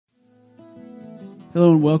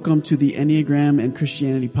Hello and welcome to the Enneagram and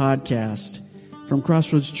Christianity podcast from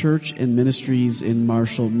Crossroads Church and Ministries in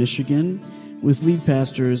Marshall, Michigan, with lead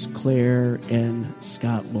pastors Claire and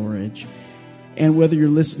Scott Loridge. And whether you're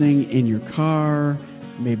listening in your car,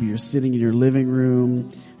 maybe you're sitting in your living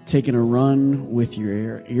room, taking a run with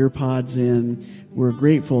your earpods in, we're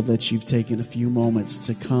grateful that you've taken a few moments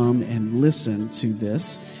to come and listen to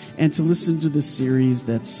this and to listen to this series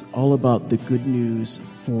that's all about the good news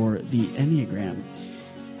for the Enneagram.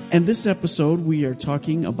 And this episode, we are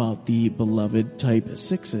talking about the beloved type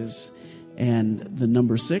 6s. And the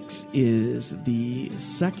number 6 is the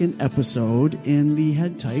second episode in the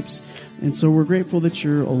head types. And so we're grateful that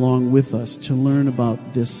you're along with us to learn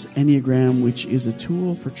about this Enneagram, which is a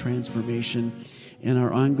tool for transformation and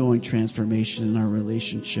our ongoing transformation in our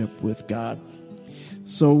relationship with God.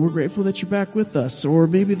 So we're grateful that you're back with us. Or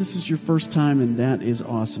maybe this is your first time, and that is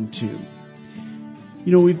awesome too.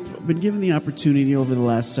 You know, we've been given the opportunity over the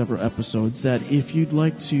last several episodes that if you'd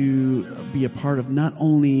like to be a part of not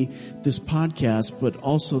only this podcast, but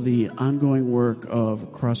also the ongoing work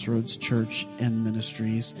of Crossroads Church and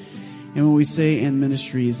Ministries. And when we say and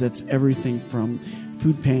ministries, that's everything from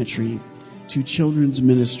food pantry to children's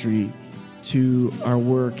ministry to our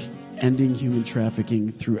work ending human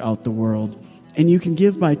trafficking throughout the world. And you can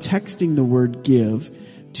give by texting the word give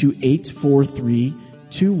to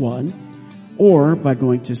 84321. Or by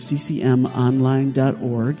going to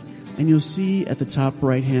ccmonline.org, and you'll see at the top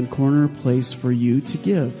right-hand corner a place for you to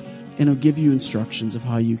give. And it'll give you instructions of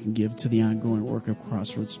how you can give to the ongoing work of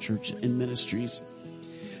Crossroads Church and Ministries.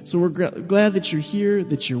 So we're glad that you're here,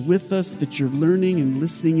 that you're with us, that you're learning and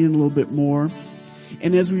listening in a little bit more.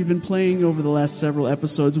 And as we've been playing over the last several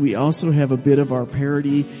episodes, we also have a bit of our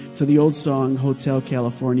parody to the old song, Hotel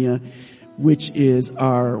California, which is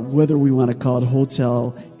our, whether we want to call it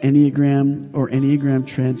Hotel Enneagram or Enneagram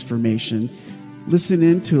Transformation. Listen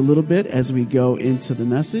in to a little bit as we go into the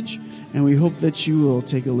message, and we hope that you will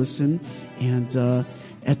take a listen. And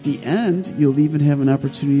at the end, you'll even have an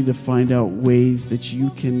opportunity to find out ways that you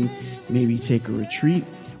can maybe take a retreat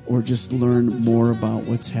or just learn more about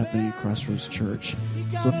what's happening at Crossroads Church.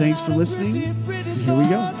 So thanks for listening. Here we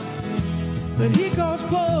go. But he goes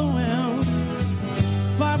blowing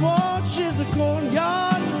 5 watches a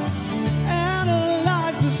courtyard,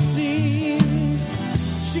 analyze the scene.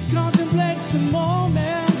 She contemplates the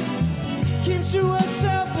moments, keeps to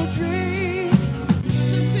herself a dream.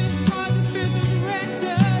 This is for the spiritual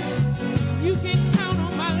director. You can count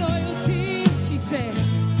on my loyalty. She said,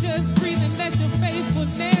 just breathe and let your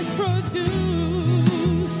faithfulness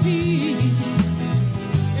produce peace.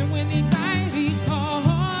 And when the anxiety calls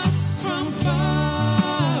from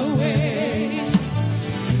far away,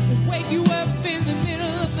 wake you up in the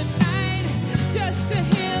middle of the night just to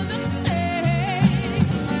hear them say,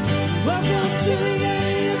 Welcome to the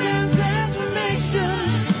Enneagram Transformation.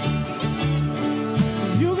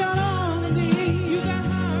 You got harmony, you got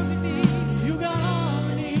harmony. you got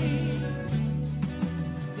harmony.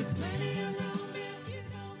 There's plenty of room if you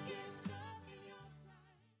don't get stuck in your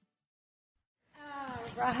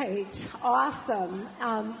All right, awesome.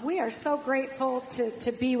 We are so grateful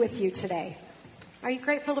to be with you today. Are you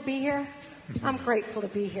grateful to be here? I'm grateful to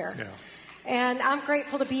be here. Yeah. And I'm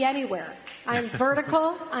grateful to be anywhere. I'm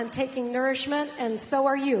vertical, I'm taking nourishment, and so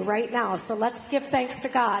are you right now. So let's give thanks to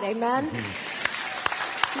God. Amen?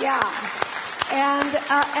 Yeah. And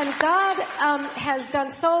God has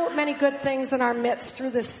done so many good things in our midst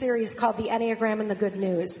through this series called The Enneagram and the Good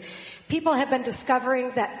News. People have been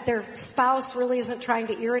discovering that their spouse really isn't trying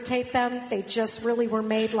to irritate them. They just really were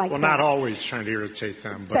made like that. Well, not always trying to irritate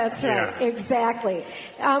them, but That's right, yeah. exactly.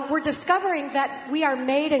 We're discovering that we are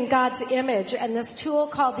made in God's image, and this tool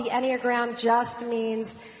called the Enneagram just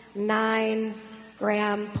means 9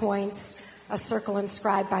 gram points, a circle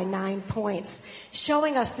inscribed by 9 points,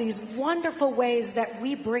 showing us these wonderful ways that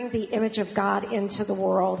we bring the image of God into the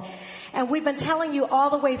world. And we've been telling you all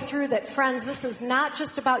the way through that, friends, this is not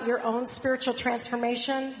just about your own spiritual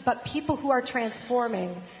transformation, but people who are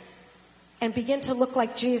transforming and begin to look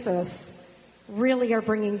like Jesus really are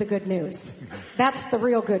bringing the good news. That's the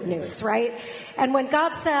real good news, right? And when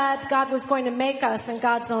God said God was going to make us in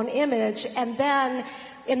God's own image, and then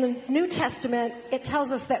in the New Testament, it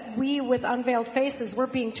tells us that we, with unveiled faces, we're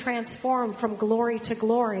being transformed from glory to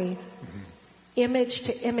glory, image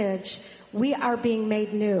to image. We are being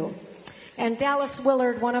made new. And Dallas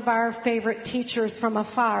Willard, one of our favorite teachers from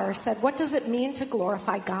afar, said, what does it mean to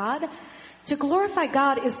glorify God? To glorify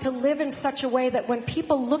God is to live in such a way that when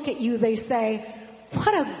people look at you, they say,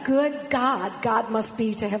 what a good God God must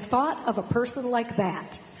be to have thought of a person like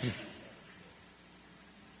that.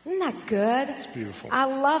 Isn't that good? It's beautiful. I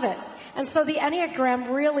love it. And so the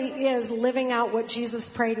Enneagram really is living out what Jesus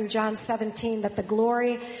prayed in John 17, that the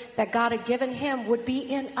glory that God had given him would be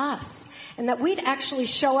in us. And that we'd actually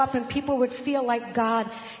show up and people would feel like God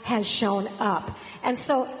has shown up. And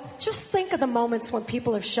so just think of the moments when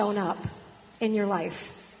people have shown up in your life.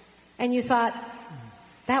 And you thought,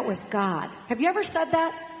 that was God. Have you ever said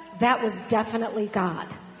that? That was definitely God.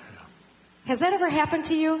 Has that ever happened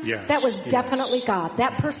to you? Yes. That was definitely Yes. God.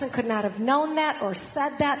 That person could not have known that or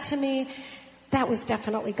said that to me. That was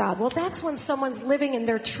definitely God. Well, that's when someone's living in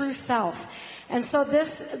their true self. And so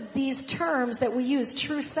these terms that we use,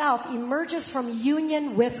 true self, emerges from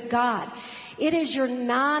union with God. It is your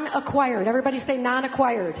non-acquired. Everybody say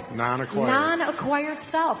non-acquired. Non-acquired. Non-acquired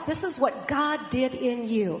self. This is what God did in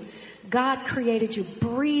you. God created you,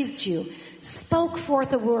 breathed you, spoke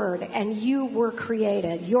forth a word, and you were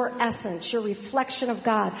created. Your essence, your reflection of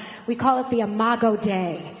God. We call it the Imago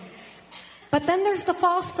Dei. But then there's the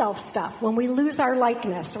false self stuff, when we lose our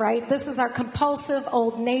likeness, right? This is our compulsive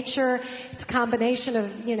old nature. It's a combination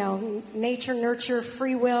of, nature, nurture,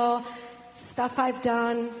 free will, stuff I've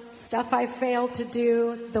done, stuff I've failed to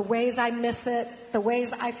do, the ways I miss it, the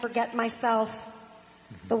ways I forget myself,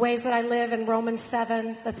 the ways that I live in Romans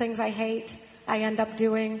 7, the things I hate, I end up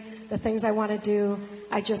doing, the things I want to do,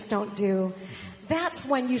 I just don't do. That's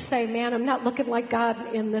when you say, man, I'm not looking like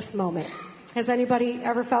God in this moment. Has anybody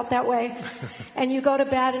ever felt that way? And you go to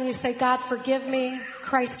bed and you say, God, forgive me,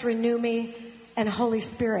 Christ, renew me, and Holy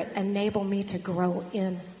Spirit, enable me to grow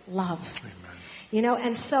in love. Amen.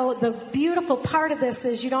 And so the beautiful part of this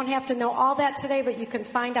is you don't have to know all that today, but you can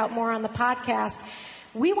find out more on the podcast.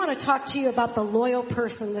 We want to talk to you about the loyal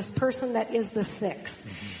person, this person that is the 6.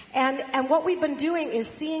 Mm-hmm. And what we've been doing is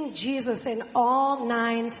seeing Jesus in all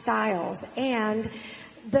 9 styles. And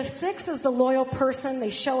the 6 is the loyal person. They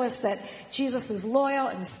show us that Jesus is loyal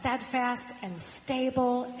and steadfast and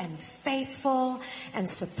stable and faithful and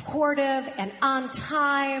supportive and on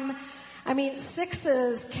time. I mean,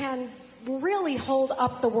 6s can really hold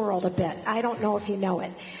up the world a bit. I don't know if you know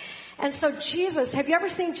it. And so Jesus, have you ever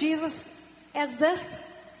seen Jesus as this?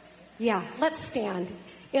 Yeah, let's stand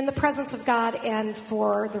in the presence of God and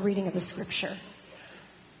for the reading of the scripture.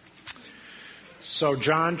 So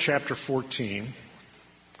John chapter 14.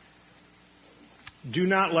 Do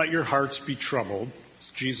not let your hearts be troubled.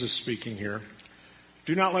 It's Jesus speaking here.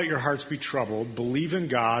 Do not let your hearts be troubled. Believe in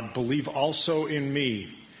God. Believe also in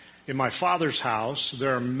me. In my Father's house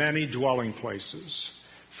there are many dwelling places.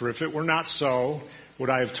 For if it were not so, would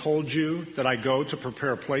I have told you that I go to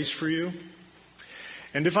prepare a place for you?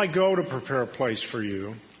 And if I go to prepare a place for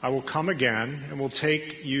you, I will come again and will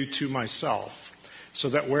take you to myself, so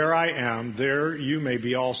that where I am, there you may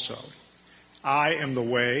be also. I am the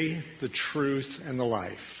way, the truth, and the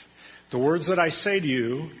life. The words that I say to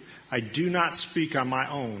you, I do not speak on my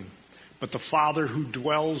own, but the Father who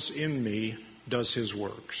dwells in me does his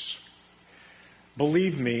works.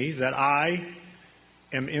 Believe me that I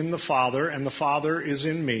am in the Father, and the Father is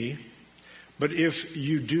in me. But if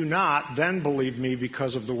you do not, then believe me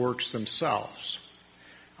because of the works themselves.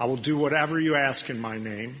 I will do whatever you ask in my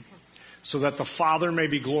name, so that the Father may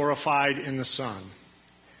be glorified in the Son.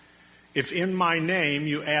 If in my name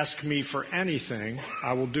you ask me for anything,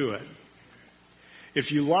 I will do it.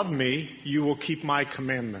 If you love me, you will keep my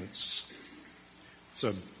commandments.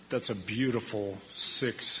 That's a beautiful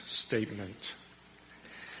 6 statement.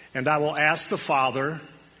 And I will ask the Father,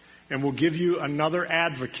 and will give you another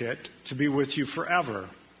advocate to be with you forever.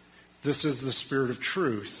 This is the Spirit of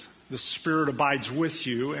truth. The Spirit abides with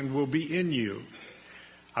you and will be in you.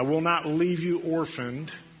 I will not leave you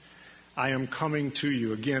orphaned. I am coming to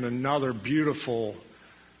you. Again, another beautiful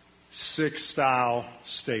 6-style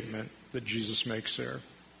statement that Jesus makes there.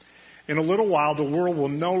 In a little while, the world will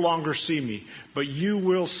no longer see me, but you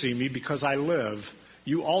will see me because I live.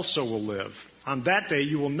 You also will live. On that day,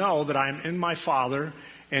 you will know that I am in my Father,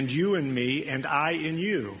 and you in me, and I in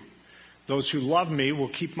you. Those who love me will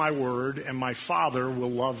keep my word, and my Father will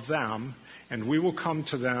love them, and we will come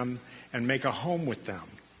to them and make a home with them.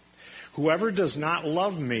 Whoever does not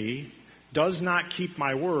love me does not keep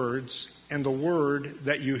my words, and the word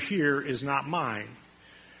that you hear is not mine,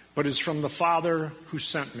 but is from the Father who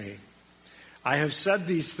sent me. I have said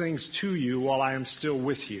these things to you while I am still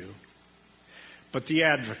with you. But the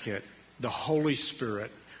Advocate, the Holy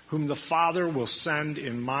Spirit, whom the Father will send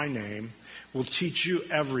in my name, will teach you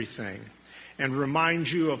everything and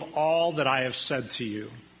remind you of all that I have said to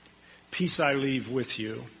you. Peace I leave with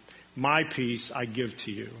you. My peace I give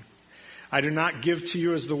to you. I do not give to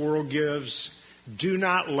you as the world gives. Do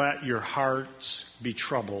not let your hearts be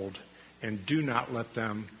troubled, and do not let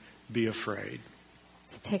them be afraid.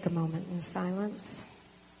 Let's take a moment in silence.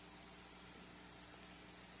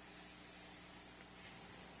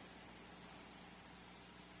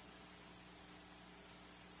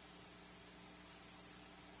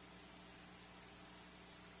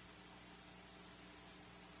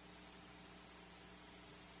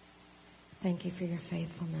 Thank you for your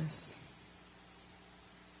faithfulness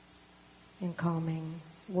in calming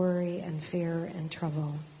worry and fear and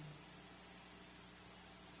trouble,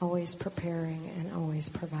 always preparing and always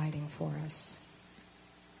providing for us.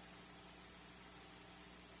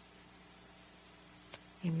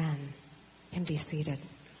 Amen. You can be seated.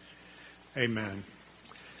 Amen.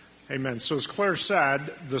 Amen. So as Claire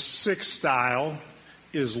said, the 6 style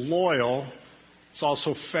is loyal. It's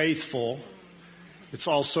also faithful. It's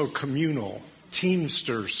also communal.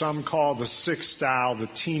 Teamster. Some call the 6 style the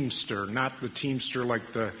Teamster, not the Teamster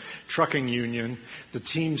like the trucking union, the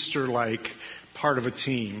Teamster like part of a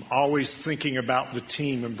team, always thinking about the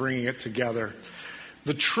team and bringing it together.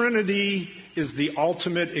 The Trinity is the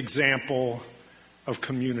ultimate example of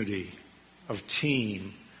community, of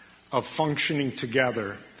team, of functioning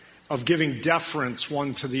together, of giving deference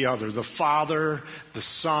one to the other, the Father, the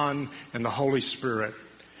Son, and the Holy Spirit.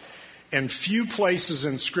 And few places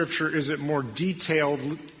in Scripture is it more detailed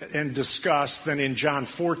and discussed than in John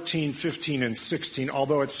 14, 15, and 16,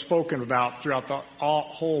 although it's spoken about throughout the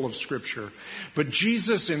whole of Scripture. But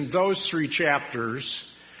Jesus in those 3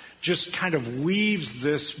 chapters just kind of weaves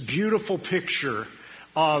this beautiful picture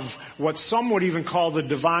of what some would even call the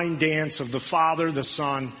divine dance of the Father, the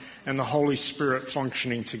Son, and the Holy Spirit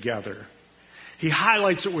functioning together. He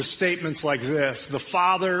highlights it with statements like this: the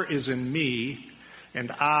Father is in me,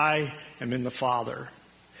 and I am in the Father.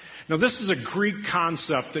 Now, this is a Greek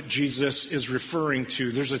concept that Jesus is referring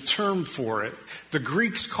to. There's a term for it. The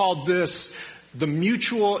Greeks called this the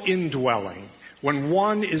mutual indwelling, when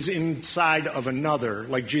one is inside of another,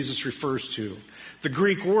 like Jesus refers to. The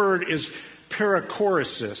Greek word is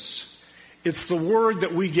parachoresis. It's the word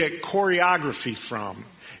that we get choreography from.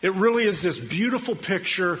 It really is this beautiful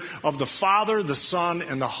picture of the Father, the Son,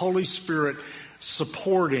 and the Holy Spirit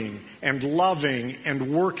supporting and loving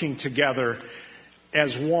and working together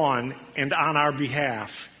as one and on our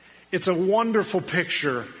behalf. It's a wonderful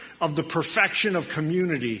picture of the perfection of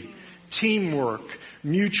community, teamwork,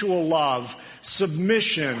 mutual love,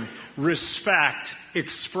 submission, respect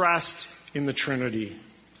expressed in the Trinity.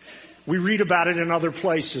 We read about it in other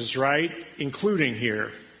places, right? Including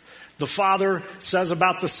here. The Father says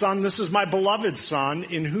about the Son, "This is my beloved Son,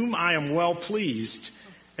 in whom I am well pleased,"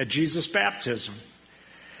 at Jesus' baptism.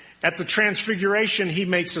 At the Transfiguration, he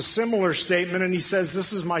makes a similar statement, and he says,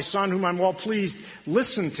 "This is my Son, whom I'm well pleased.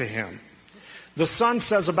 Listen to him." The Son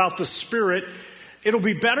says about the Spirit, "It'll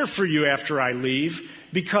be better for you after I leave,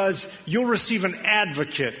 because you'll receive an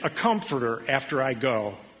advocate, a comforter, after I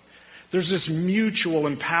go." There's this mutual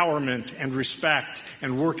empowerment and respect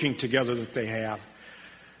and working together that they have.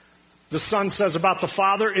 The Son says about the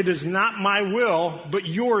Father, "It is not my will, but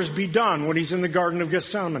yours be done," when he's in the Garden of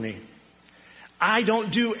Gethsemane. I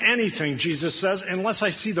don't do anything, Jesus says, unless I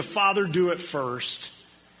see the Father do it first.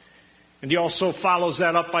 And he also follows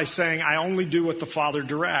that up by saying, "I only do what the Father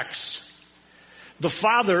directs." The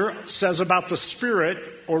Father says about the Spirit,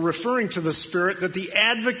 or referring to the Spirit, that the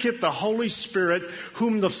advocate, the Holy Spirit,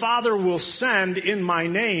 whom the Father will send in my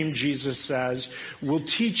name, Jesus says, will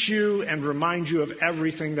teach you and remind you of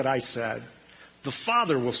everything that I said. The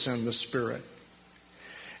Father will send the Spirit.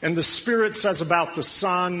 And the Spirit says about the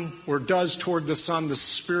Son, or does toward the Son. The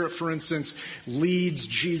Spirit, for instance, leads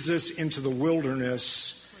Jesus into the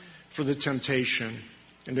wilderness for the temptation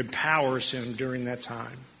and empowers him during that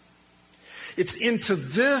time. It's into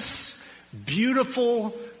this beautiful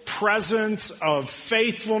presence of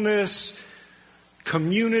faithfulness,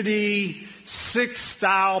 community,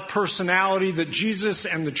 6-style personality that Jesus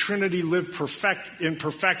and the Trinity live in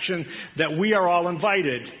perfection, that we are all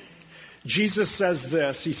invited. Jesus says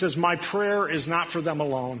this. He says, "My prayer is not for them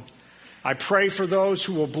alone. I pray for those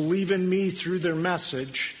who will believe in me through their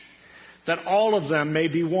message, that all of them may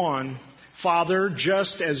be one. Father,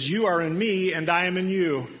 just as you are in me and I am in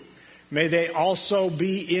you, may they also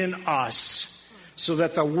be in us, so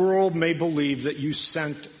that the world may believe that you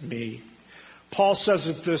sent me." Paul says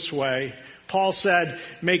it this way. Paul said,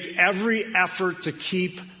 "Make every effort to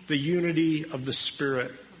keep the unity of the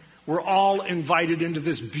Spirit." We're all invited into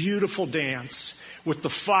this beautiful dance with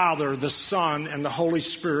the Father, the Son, and the Holy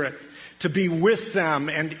Spirit, to be with them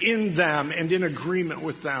and in agreement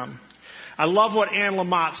with them. I love what Anne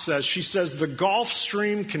Lamott says. She says, "The Gulf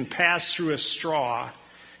Stream can pass through a straw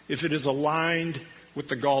if it is aligned with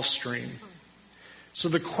the Gulf Stream." So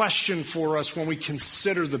the question for us when we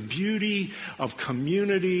consider the beauty of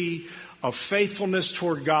community, of faithfulness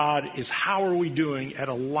toward God, is how are we doing at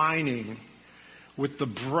aligning with the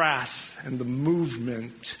breath and the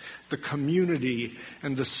movement, the community,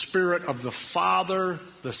 and the Spirit of the Father,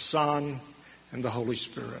 the Son, and the Holy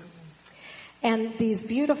Spirit? And these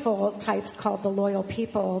beautiful types called the loyal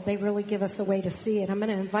people, they really give us a way to see it. I'm going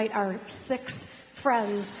to invite our 6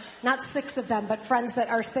 friends, not 6 of them, but friends that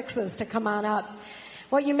are 6s to come on up.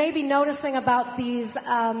 What you may be noticing about these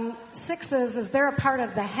 6s is they're a part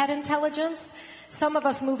of the head intelligence. Some of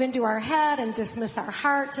us move into our head and dismiss our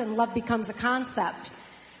heart, and love becomes a concept.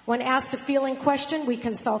 When asked a feeling question, we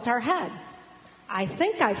consult our head. I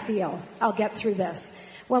think I feel I'll get through this.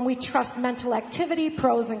 When we trust mental activity,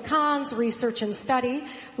 pros and cons, research and study,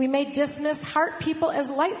 we may dismiss heart people as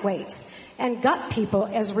lightweights and gut people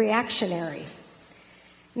as reactionary.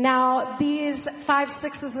 Now, these 5,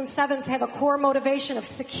 6s, and 7s have a core motivation of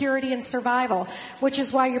security and survival, which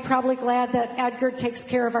is why you're probably glad that Edgar takes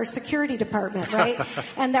care of our security department, right?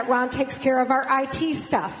 And that Ron takes care of our IT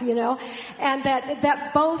stuff, you know? And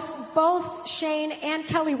that both Shane and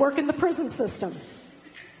Kelly work in the prison system.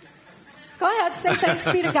 Go ahead, say thanks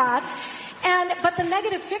be to God. But the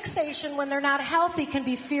negative fixation when they're not healthy can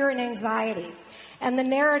be fear and anxiety. And the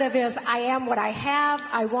narrative is, I am what I have,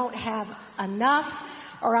 I won't have enough,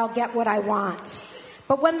 or I'll get what I want.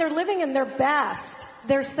 But when they're living in their best,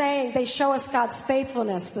 they're saying they show us God's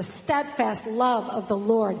faithfulness. The steadfast love of the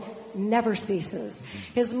Lord never ceases.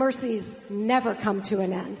 His mercies never come to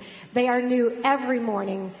an end. They are new every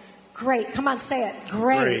morning. Great. Come on, say it.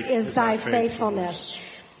 Great is thy faithfulness.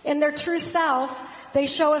 In their true self, they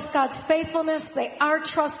show us God's faithfulness. They are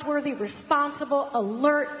trustworthy, responsible,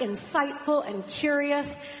 alert, insightful, and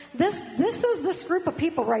curious. This is this group of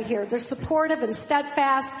people right here. They're supportive and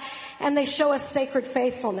steadfast, and they show us sacred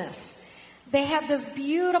faithfulness. They have this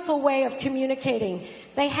beautiful way of communicating.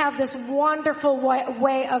 They have this wonderful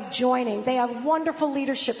way of joining. They have wonderful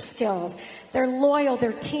leadership skills. They're loyal,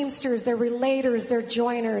 they're teamsters, they're relators, they're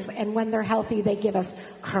joiners, and when they're healthy, they give us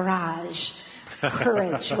courage,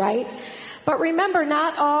 right? But remember,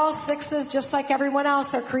 not all 6s, just like everyone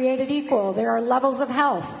else, are created equal. There are levels of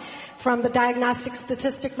health, from the Diagnostic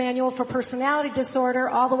Statistic Manual for Personality Disorder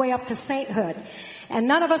all the way up to sainthood. And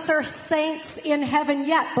none of us are saints in heaven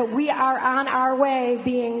yet, but we are on our way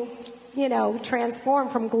being, transformed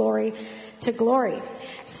from glory to glory.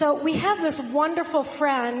 So we have this wonderful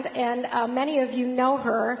friend, and many of you know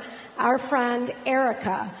her, our friend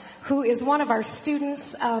Erica, who is one of our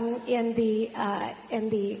students in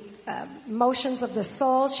the Motions of the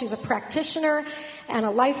Soul. She's a practitioner and a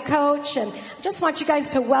life coach, and I just want you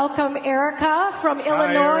guys to welcome Erica from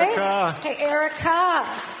Illinois. Erica. Hey, Erica.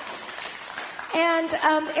 And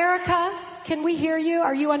Erica, can we hear you?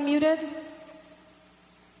 Are you unmuted?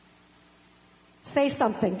 Say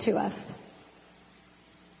something to us.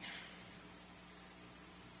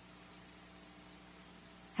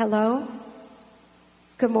 Hello?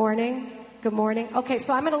 Good morning. Good morning. Okay,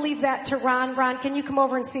 so I'm going to leave that to Ron. Ron, can you come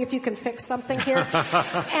over and see if you can fix something here?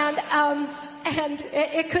 and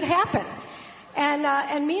it could happen.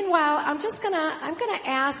 And meanwhile, I'm going to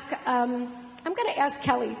ask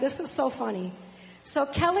Kelly. This is so funny. So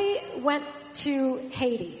Kelly went to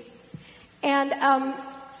Haiti, and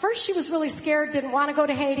first she was really scared, didn't want to go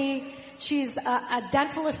to Haiti. She's a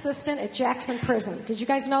dental assistant at Jackson Prison. Did you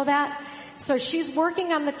guys know that? So she's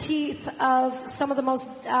working on the teeth of some of the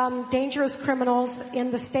most dangerous criminals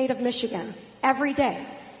in the state of Michigan every day.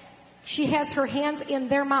 She has her hands in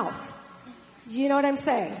their mouth. You know what I'm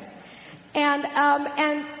saying? And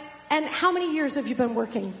how many years have you been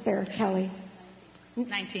working there, Kelly?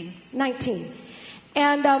 19. 19.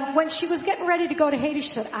 And when she was getting ready to go to Haiti, she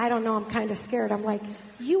said, I don't know, I'm kind of scared. I'm like,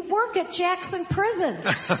 you work at Jackson Prison.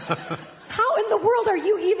 How in the world are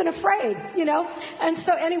you even afraid, And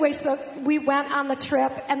so anyway, so we went on the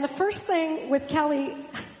trip, and the first thing with Kelly,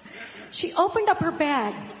 she opened up her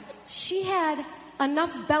bag. She had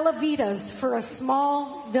enough Bella Vitas for a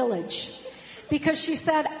small village, because she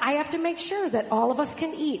said, I have to make sure that all of us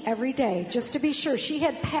can eat every day, just to be sure. She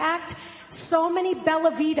had packed so many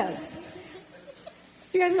Bella Vitas.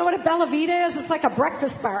 You guys know what a Bella Vita is? It's like a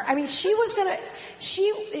breakfast bar. I mean, this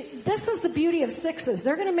is the beauty of 6s.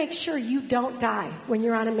 They're going to make sure you don't die when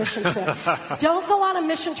you're on a mission trip. Don't go on a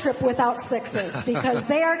mission trip without 6s, because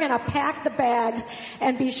they are going to pack the bags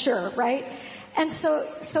and be sure, right? And so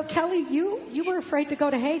Kelly, you were afraid to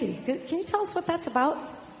go to Haiti. Can you tell us what that's about?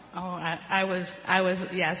 Oh, I was,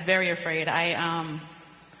 yes, very afraid. I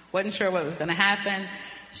wasn't sure what was going to happen.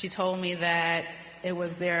 She told me that it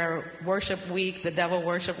was their worship week, the devil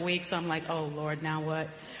worship week. So I'm like, oh, Lord, now what?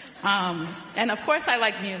 And of course I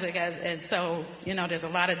like music, and so, there's a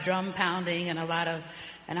lot of drum pounding and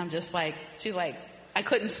and I'm just like, she's like, I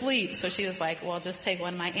couldn't sleep, so she was like, well, just take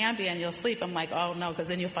one of my Ambien, you'll sleep. I'm like, oh no, because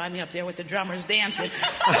then you'll find me up there with the drummers dancing.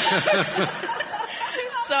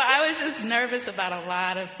 So I was just nervous about a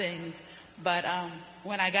lot of things. But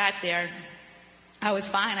when I got there, I was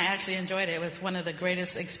fine. I actually enjoyed it. It was one of the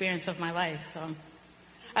greatest experiences of my life. So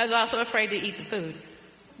I was also afraid to eat the food.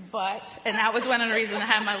 And that was one of the reasons I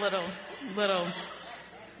had my little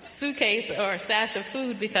suitcase or stash of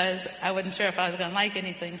food, because I wasn't sure if I was going to like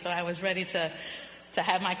anything. So I was ready to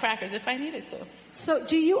have my crackers if I needed to. So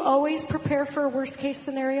do you always prepare for a worst case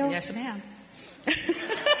scenario? Yes, ma'am.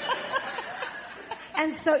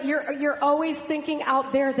 And so you're always thinking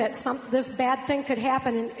out there that this bad thing could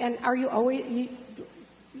happen, and are you always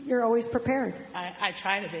you're always prepared? I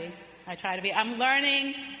try to be. I'm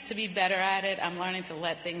learning to be better at it. I'm learning to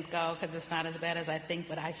let things go, because it's not as bad as I think,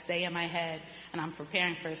 but I stay in my head and I'm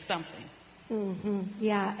preparing for something. Mm-hmm.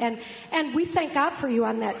 Yeah, and we thank God for you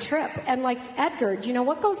on that trip. And like Edgar,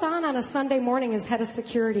 what goes on a Sunday morning as head of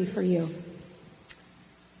security for you?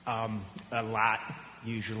 A lot,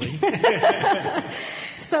 usually.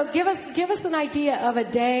 So give us an idea of a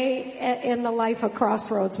day in the life of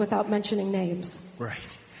Crossroads without mentioning names.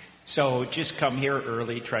 Right. So just come here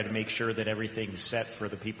early, try to make sure that everything's set for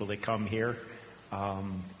the people that come here,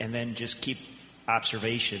 and then just keep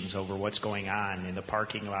observations over what's going on in the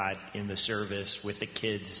parking lot, in the service, with the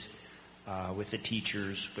kids, with the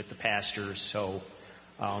teachers, with the pastors. So,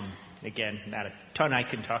 again, not a ton I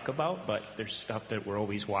can talk about, but there's stuff that we're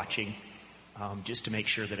always watching, just to make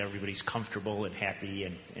sure that everybody's comfortable and happy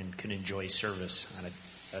and can enjoy service on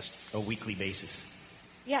a weekly basis.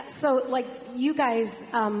 Yeah, so like you guys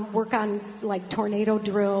work on like tornado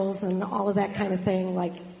drills and all of that kind of thing,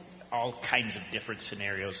 like all kinds of different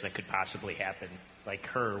scenarios that could possibly happen. Like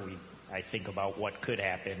her, I think about what could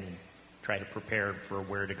happen and try to prepare for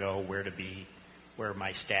where to go, where to be, where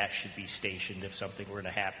my staff should be stationed if something were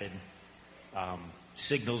to happen.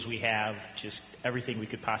 Signals we have, just everything we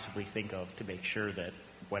could possibly think of to make sure that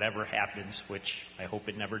whatever happens, which I hope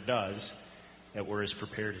it never does, that we're as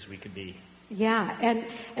prepared as we can be. Yeah,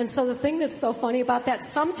 and so the thing that's so funny about that,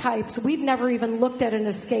 some types, we've never even looked at an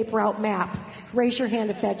escape route map. Raise your hand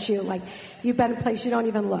if that's you. Like, you've been in a place you don't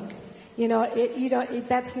even look.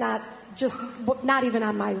 That's not even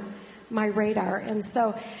on my radar. And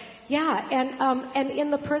so, yeah, and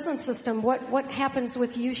in the prison system, what happens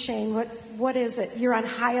with you, Shane? What is it? You're on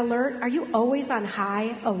high alert? Are you always on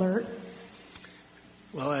high alert?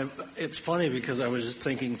 Well, it's funny because I was just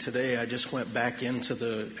thinking today, I just went back into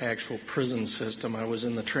the actual prison system. I was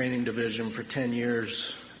in the training division for 10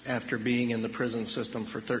 years after being in the prison system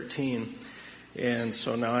for 13. And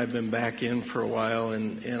so now I've been back in for a while,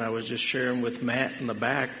 and I was just sharing with Matt in the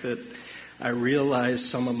back that I realized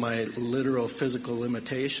some of my literal physical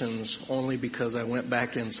limitations only because I went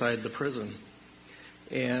back inside the prison.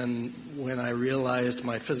 And when I realized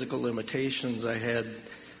my physical limitations, I had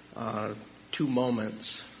two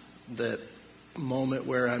moments. That moment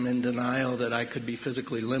where I'm in denial that I could be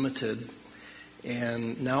physically limited,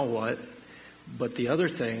 and now what? But the other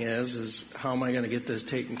thing is how am I going to get this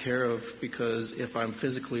taken care of? Because if I'm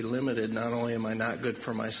physically limited, not only am I not good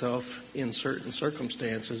for myself in certain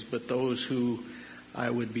circumstances, but those who I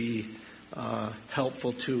would be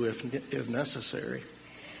helpful to if necessary.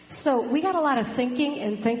 So we got a lot of thinking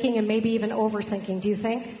and maybe even overthinking, do you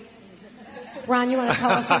think? Ron, you want to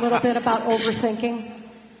tell us a little bit about overthinking?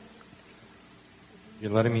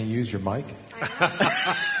 You're letting me use your mic?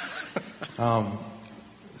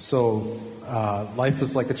 Life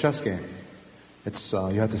is like a chess game. It's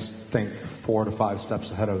you have to think 4 to 5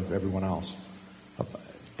 steps ahead of everyone else,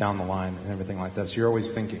 down the line and everything like that. So you're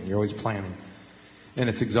always thinking, you're always planning. And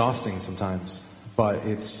it's exhausting sometimes, but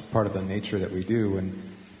it's part of the nature that we do. And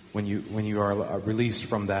when you are released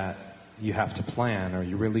from that, you have to plan, or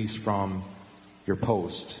you're released from your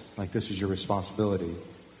post, like this is your responsibility,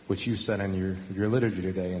 which you said in your liturgy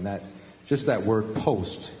today, and that word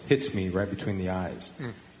post hits me right between the eyes,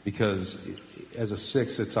 because as a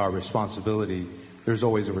 6, it's our responsibility. There's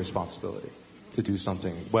always a responsibility to do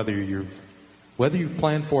something, whether you've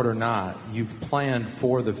planned for it or not. You've planned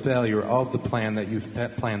for the failure of the plan that you've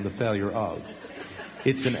planned the failure of.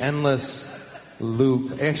 It's an endless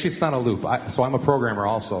loop. Actually, it's not a loop. So I'm a programmer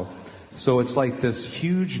also. So it's like this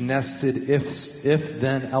huge nested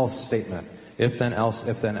if-then-else statement. If then else,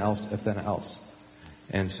 if then else, if then else.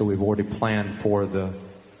 And so we've already planned for the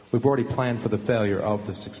failure of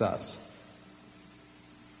the success.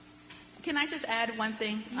 Can I just add one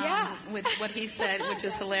thing Yeah. with what he said, which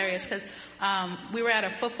is hilarious? Because we were at a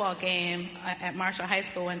football game at Marshall High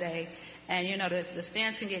School one day, and you know the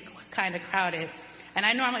stands can get kind of crowded. And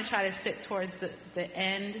I normally try to sit towards the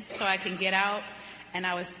end so I can get out, and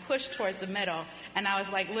I was pushed towards the middle, and I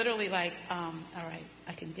was like literally like, all right,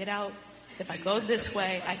 I can get out. If I go this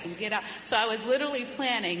way, I can get out. So I was literally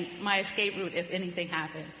planning my escape route if anything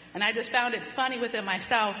happened. And I just found it funny within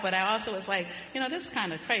myself, but I also was like, this is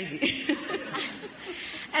kind of crazy.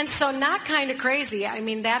 And so not kind of crazy. I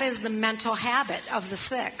mean, that is the mental habit of the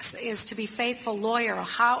 6, is to be faithful, loyal.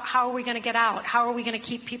 How are we going to get out? How are we going to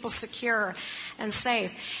keep people secure and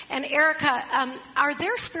safe? And Erica, are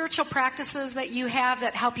there spiritual practices that you have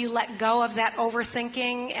that help you let go of that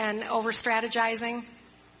overthinking and over-strategizing?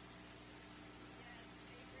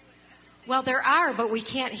 Well, there are, but we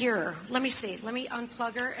can't hear her. Let me see. Let me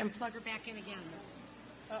unplug her and plug her back in again.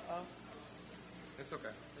 Uh-oh. It's okay.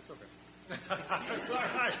 It's okay. It's all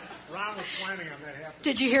right. Ron was planning on that happening.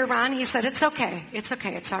 Did you hear Ron? He said, it's okay. It's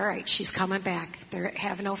okay. It's all right. She's coming back.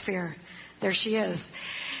 Have no fear. There she is.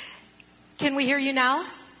 Can we hear you now?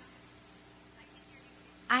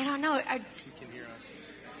 I don't know. She can hear us.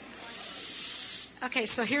 Okay,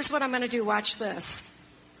 so here's what I'm going to do. Watch this.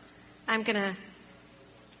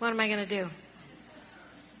 What am I going to do?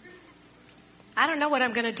 I don't know what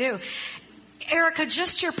I'm going to do. Erica,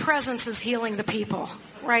 just your presence is healing the people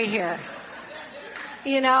right here.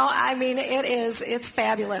 It's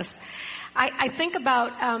fabulous. I think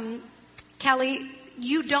about, Kelly,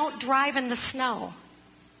 you don't drive in the snow.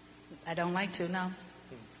 I don't like to, no.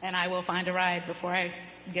 And I will find a ride before I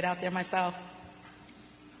get out there myself.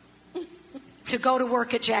 To go to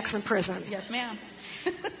work at Jackson Prison. Yes, ma'am.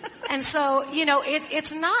 And so,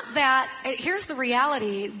 it's not that. Here's the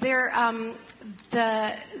reality. The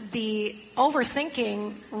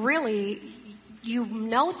overthinking, really, you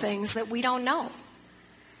know things that we don't know.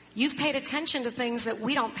 You've paid attention to things that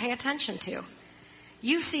we don't pay attention to.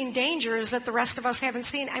 You've seen dangers that the rest of us haven't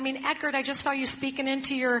seen. I mean, Edgar, I just saw you speaking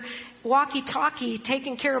into your walkie-talkie,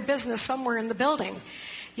 taking care of business somewhere in the building.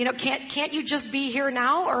 Can't you just be here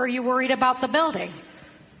now, or are you worried about the building?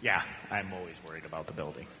 Yeah, I'm always worried about the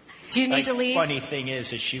building. Do you need to leave? Funny thing is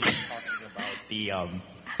she was talking about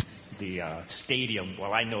the stadium.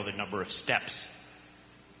 Well, I know the number of steps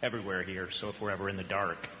everywhere here, so if we're ever in the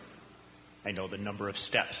dark, I know the number of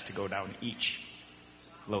steps to go down each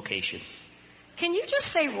location. Can you just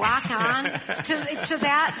say rock on to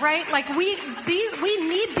that, right? Like we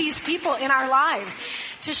need these people in our lives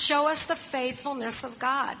to show us the faithfulness of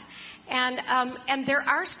God. And there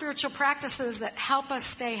are spiritual practices that help us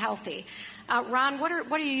stay healthy. Ron, what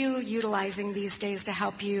are you utilizing these days to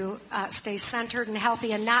help you stay centered and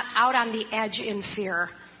healthy and not out on the edge in fear?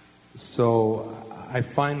 So I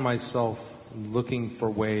find myself looking for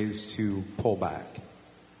ways to pull back,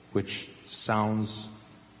 which sounds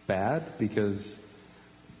bad because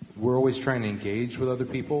we're always trying to engage with other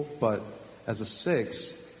people. But as a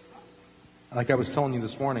 6, like I was telling you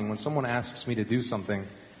this morning, when someone asks me to do something,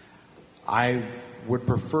 I would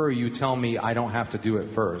prefer you tell me I don't have to do it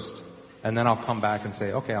first. And then I'll come back and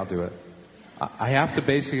say, okay, I'll do it. I have to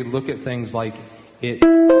basically look at things like it.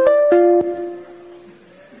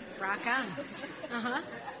 Rock on. Uh-huh.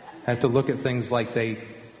 I have to look at things like they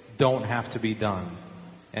don't have to be done.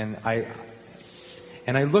 And I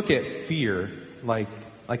look at fear like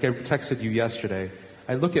I texted you yesterday.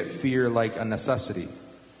 I look at fear like a necessity.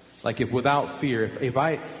 Like if without fear, if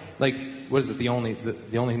I, like, what is it? The only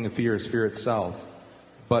thing to fear is fear itself.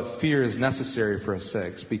 But fear is necessary for a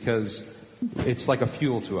 6 because it's like a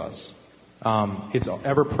fuel to us. It's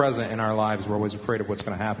ever present in our lives. We're always afraid of what's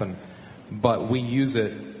going to happen. But we use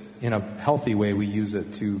it in a healthy way. We use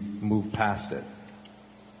it to move past it.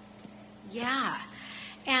 Yeah.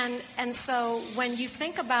 And so when you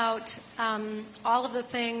think about all of the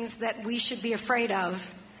things that we should be afraid of,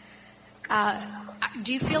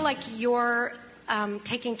 do you feel like you're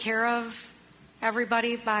taking care of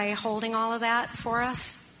everybody by holding all of that for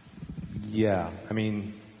us? Yeah. I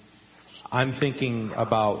mean, I'm thinking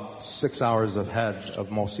about 6 hours ahead of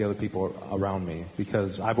most of the other people around me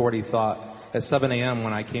because I've already thought at 7 a.m.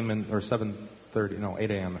 when I came in, or 7:30, no, 8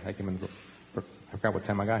 a.m. I came in, I forgot what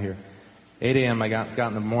time I got here. 8 a.m. I got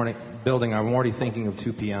in the morning building. I'm already thinking of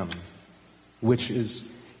 2 p.m., which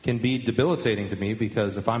can be debilitating to me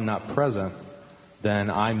because if I'm not present, then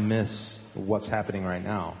I miss what's happening right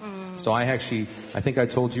now. So I think I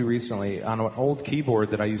told you recently, on an old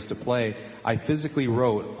keyboard that I used to play, I physically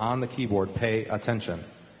wrote on the keyboard, pay attention.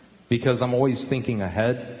 Because I'm always thinking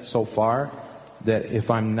ahead so far that if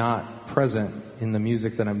I'm not present in the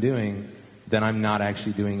music that I'm doing, then I'm not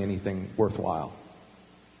actually doing anything worthwhile.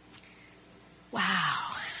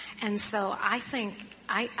 And so I think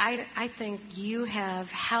you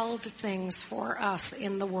have held things for us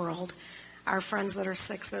in the world, our friends that are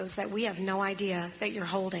 6s, that we have no idea that you're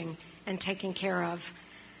holding and taking care of.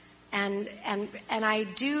 And I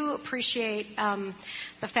do appreciate the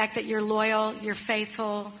fact that you're loyal, you're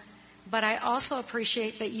faithful, but I also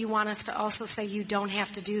appreciate that you want us to also say you don't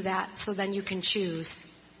have to do that, so then you can choose.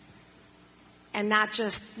 And not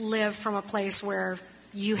just live from a place where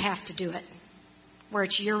you have to do it, where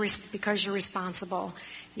it's because you're responsible,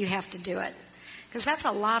 you have to do it. Because that's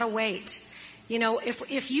a lot of weight. You know,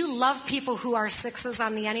 if you love people who are 6s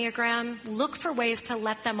on the Enneagram, look for ways to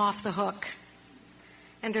let them off the hook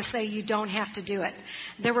and to say you don't have to do it.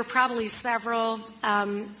 There were probably several,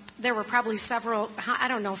 4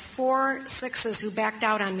 6s who backed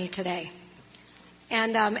out on me today.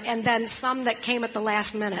 And then some that came at the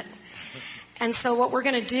last minute. And so what we're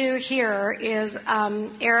going to do here is,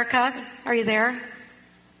 Erica, are you there?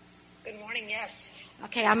 Good morning, yes.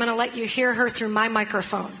 Okay, I'm going to let you hear her through my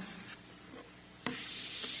microphone.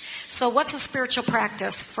 So what's a spiritual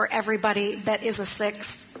practice for everybody that is a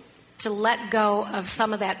 6 to let go of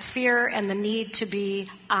some of that fear and the need to be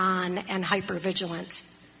on and hypervigilant?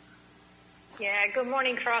 Yeah, good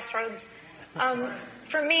morning, Crossroads.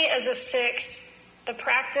 For me as a 6, the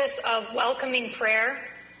practice of welcoming prayer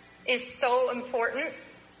is so important,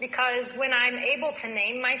 because when I'm able to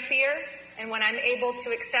name my fear and when I'm able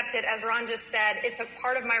to accept it, as Ron just said, it's a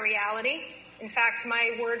part of my reality. In fact,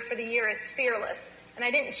 my word for the year is fearless. And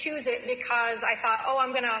I didn't choose it because I thought,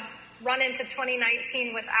 I'm going to run into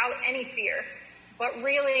 2019 without any fear. But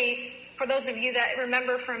really, for those of you that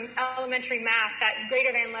remember from elementary math, that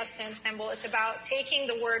greater than, less than symbol, it's about taking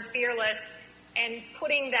the word fearless and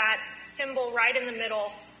putting that symbol right in the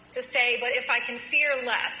middle to say, but if I can fear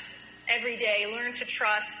less every day, learn to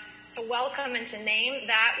trust, to welcome and to name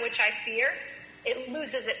that which I fear, it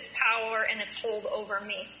loses its power and its hold over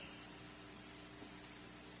me.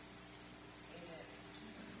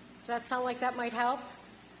 Does that sound like that might help?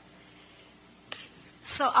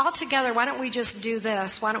 So all together, why don't we just do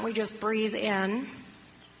this? Why don't we just breathe in?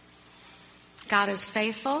 God is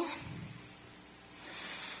faithful.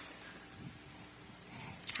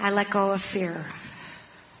 I let go of fear.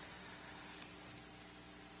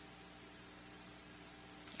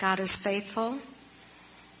 God is faithful.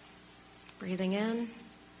 Breathing in.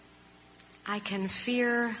 I can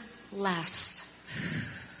fear less.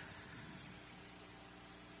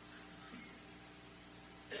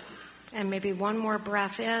 And maybe one more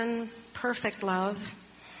breath in. Perfect love.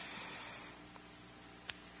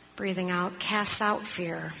 Breathing out. Casts out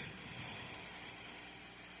fear.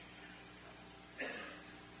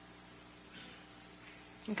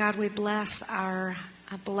 God, we bless our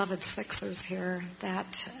beloved 6s here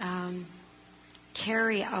that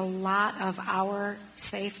carry a lot of our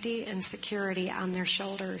safety and security on their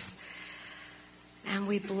shoulders. And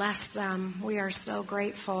we bless them. We are so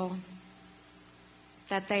grateful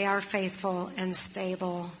that they are faithful and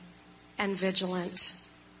stable and vigilant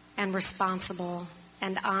and responsible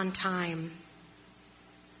and on time.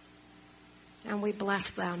 And we bless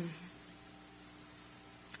them.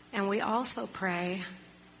 And we also pray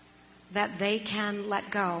that they can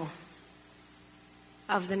let go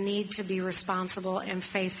of the need to be responsible and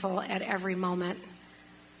faithful at every moment,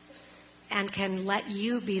 and can let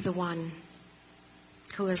you be the one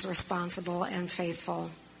who is responsible and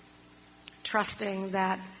faithful, trusting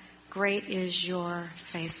that great is your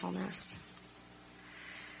faithfulness.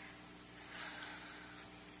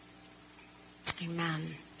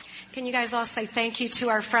 Amen. Can you guys all say thank you to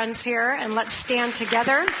our friends here, and let's stand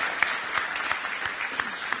together.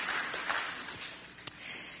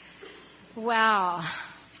 Wow.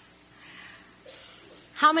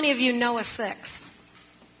 How many of you know a 6?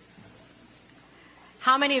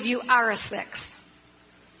 How many of you are a 6?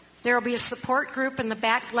 There will be a support group in the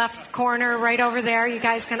back left corner right over there. You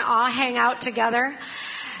guys can all hang out together.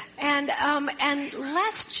 And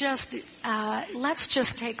let's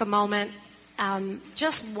just take a moment,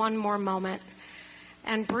 just one more moment,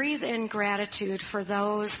 and breathe in gratitude for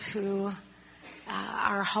those who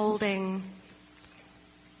are holding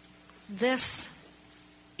this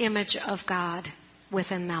image of God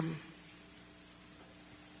within them.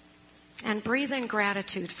 And breathe in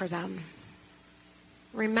gratitude for them.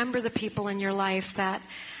 Remember the people in your life that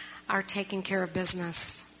are taking care of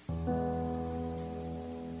business.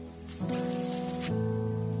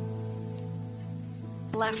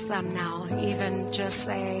 Bless them now. Even just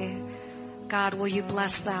say, God, will you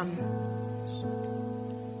bless them?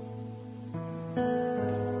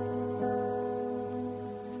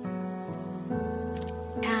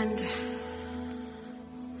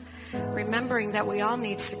 remembering that we all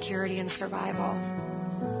need security and survival.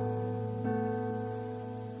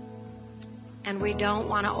 And we don't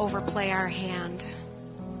want to overplay our hand,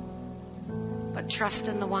 but trust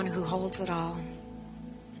in the one who holds it all.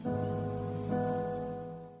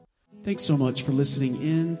 Thanks so much for listening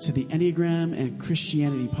in to the Enneagram and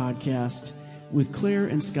Christianity podcast with Claire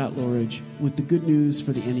and Scott Loridge with the good news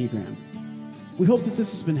for the Enneagram. We hope that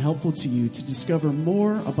this has been helpful to you to discover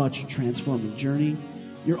more about your transforming journey,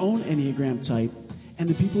 your own Enneagram type, and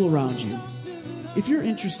the people around you. If you're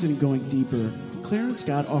interested in going deeper, Claire and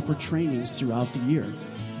Scott offer trainings throughout the year.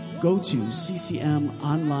 Go to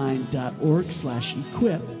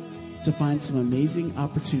ccmonline.org/equip to find some amazing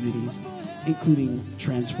opportunities, including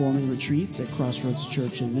transforming retreats at Crossroads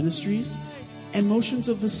Church and Ministries, and Motions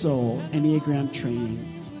of the Soul Enneagram training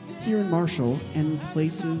here in Marshall and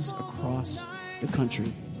places across the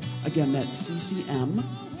country. Again, that's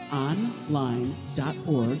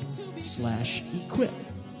ccmonline.org/equip.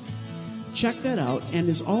 Check that out, and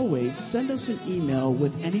as always, send us an email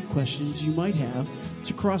with any questions you might have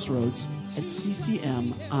to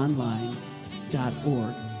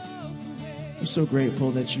crossroads@ccmonline.org. We're so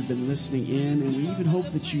grateful that you've been listening in, and we even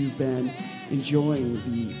hope that you've been enjoying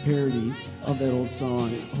the parody of that old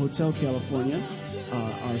song, Hotel California,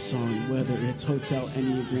 our song, whether it's Hotel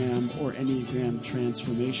Enneagram or Enneagram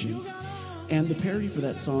Transformation. And the parody for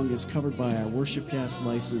that song is covered by our Worshipcast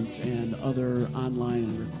license and other online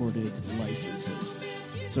and recorded licenses.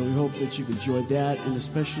 So we hope that you've enjoyed that, and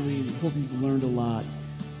especially we hope you've learned a lot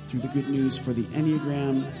through the good news for the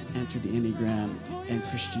Enneagram and through the Enneagram and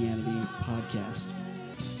Christianity podcast.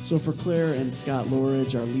 So for Claire and Scott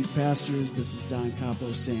Loridge, our lead pastors, this is Don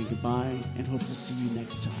Capo saying goodbye and hope to see you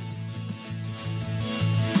next time.